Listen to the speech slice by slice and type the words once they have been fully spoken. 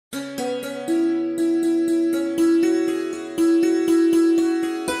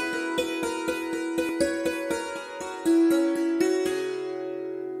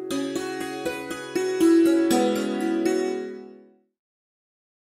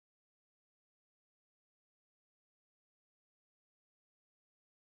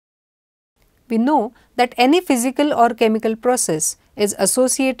We know that any physical or chemical process is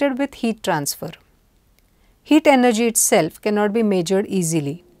associated with heat transfer. Heat energy itself cannot be measured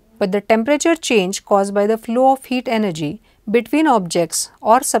easily, but the temperature change caused by the flow of heat energy between objects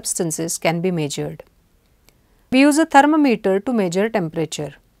or substances can be measured. We use a thermometer to measure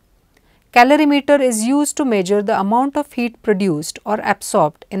temperature. Calorimeter is used to measure the amount of heat produced or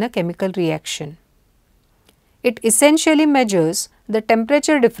absorbed in a chemical reaction. It essentially measures the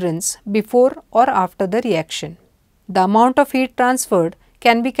temperature difference before or after the reaction. The amount of heat transferred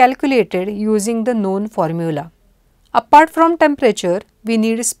can be calculated using the known formula. Apart from temperature, we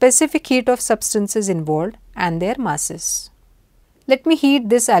need specific heat of substances involved and their masses. Let me heat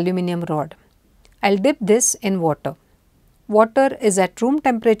this aluminum rod. I'll dip this in water. Water is at room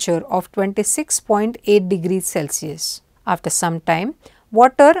temperature of 26.8 degrees Celsius. After some time,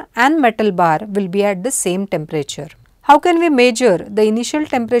 water and metal bar will be at the same temperature. How can we measure the initial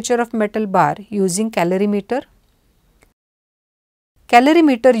temperature of metal bar using calorimeter?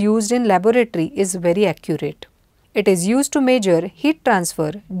 Calorimeter used in laboratory is very accurate. It is used to measure heat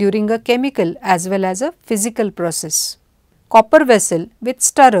transfer during a chemical as well as a physical process. Copper vessel with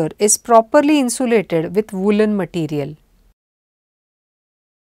stirrer is properly insulated with woolen material.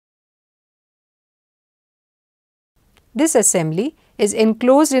 This assembly is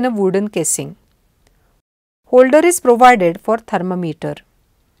enclosed in a wooden casing. Holder is provided for thermometer.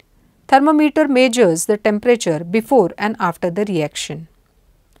 Thermometer measures the temperature before and after the reaction.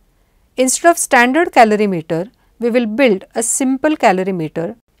 Instead of standard calorimeter, we will build a simple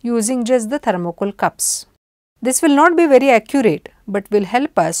calorimeter using just the thermocol cups. This will not be very accurate, but will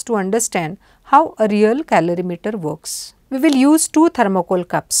help us to understand how a real calorimeter works. We will use two thermocol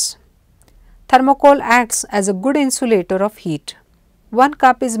cups. Thermocol acts as a good insulator of heat. One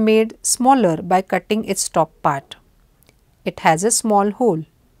cup is made smaller by cutting its top part. It has a small hole.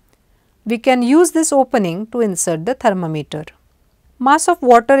 We can use this opening to insert the thermometer. Mass of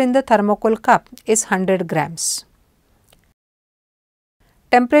water in the thermocol cup is 100 grams.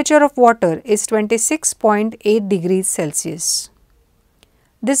 Temperature of water is 26.8 degrees Celsius.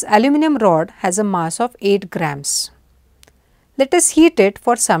 This aluminum rod has a mass of 8 grams. Let us heat it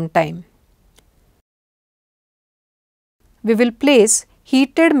for some time. We will place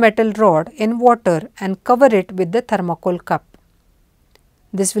heated metal rod in water and cover it with the thermocol cup.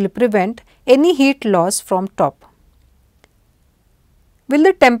 This will prevent any heat loss from top. Will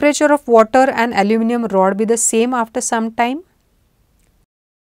the temperature of water and aluminum rod be the same after some time?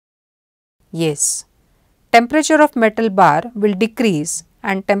 Yes. Temperature of metal bar will decrease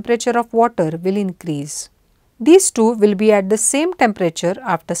and temperature of water will increase. These two will be at the same temperature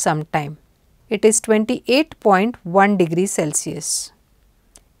after some time. It is 28.1 degrees Celsius.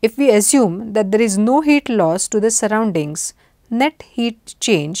 If we assume that there is no heat loss to the surroundings, net heat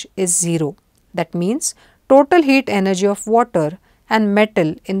change is 0. That means total heat energy of water and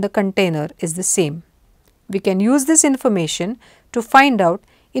metal in the container is the same. We can use this information to find out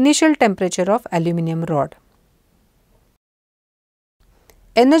initial temperature of aluminum rod.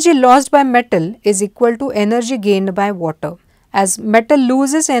 Energy lost by metal is equal to energy gained by water. As metal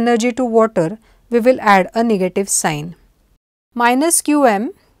loses energy to water, we will add a negative sign. Minus Qm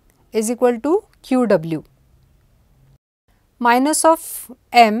is equal to Qw. Minus of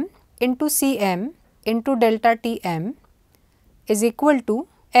m into Cm into delta Tm is equal to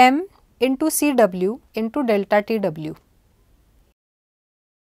m into Cw into delta Tw.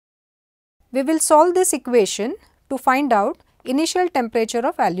 We will solve this equation to find out initial temperature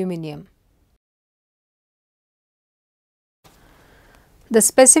of aluminium. The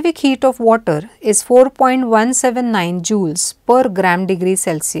specific heat of water is 4.179 joules per gram degree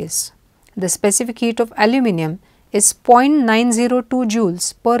Celsius. The specific heat of aluminium is 0.902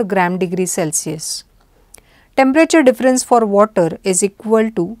 joules per gram degree Celsius. Temperature difference for water is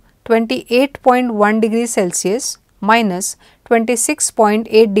equal to 28.1 degrees Celsius minus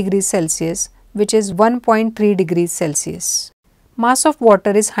 26.8 degrees Celsius, which is 1.3 degrees Celsius. Mass of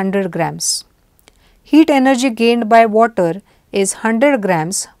water is 100 grams. Heat energy gained by water is 100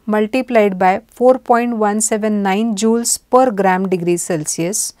 grams multiplied by 4.179 joules per gram degree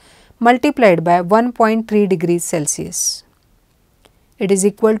Celsius multiplied by 1.3 degrees Celsius. It is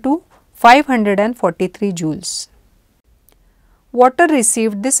equal to 543 joules. Water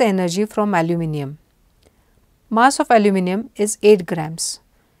received this energy from aluminium. Mass of aluminium is 8 grams.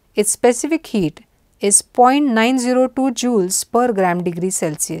 Its specific heat is 0.902 joules per gram degree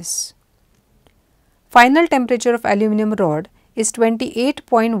Celsius. Final temperature of aluminum rod is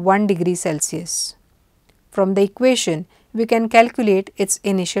 28.1 degrees Celsius. From the equation, we can calculate its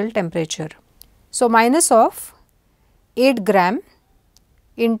initial temperature. So, minus of 8 gram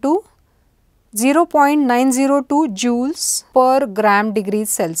into 0.902 joules per gram degrees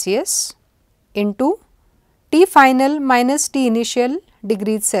Celsius into T final minus T initial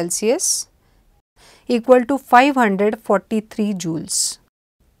degrees Celsius equal to 543 joules.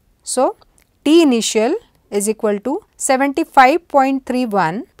 So, T initial is equal to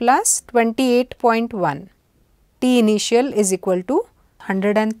 75.31 plus 28.1. T initial is equal to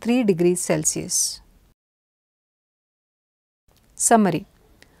 103 degrees Celsius. Summary.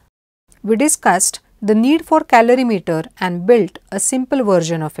 We discussed the need for calorimeter and built a simple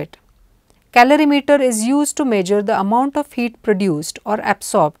version of it. Calorimeter is used to measure the amount of heat produced or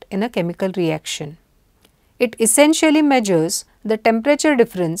absorbed in a chemical reaction. It essentially measures the temperature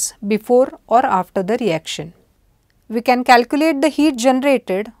difference before or after the reaction. We can calculate the heat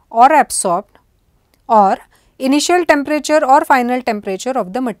generated or absorbed or initial temperature or final temperature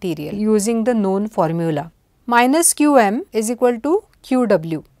of the material using the known formula. Minus Qm is equal to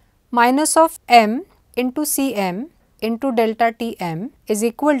Qw. Minus of m into Cm into delta Tm is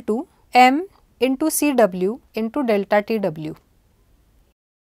equal to m into Cw into delta Tw.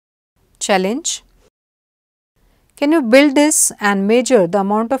 Challenge. Can you build this and measure the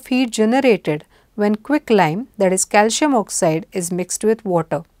amount of heat generated when quicklime, that is calcium oxide, is mixed with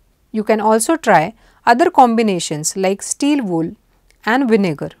water? You can also try other combinations like steel wool and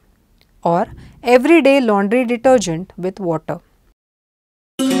vinegar or everyday laundry detergent with water.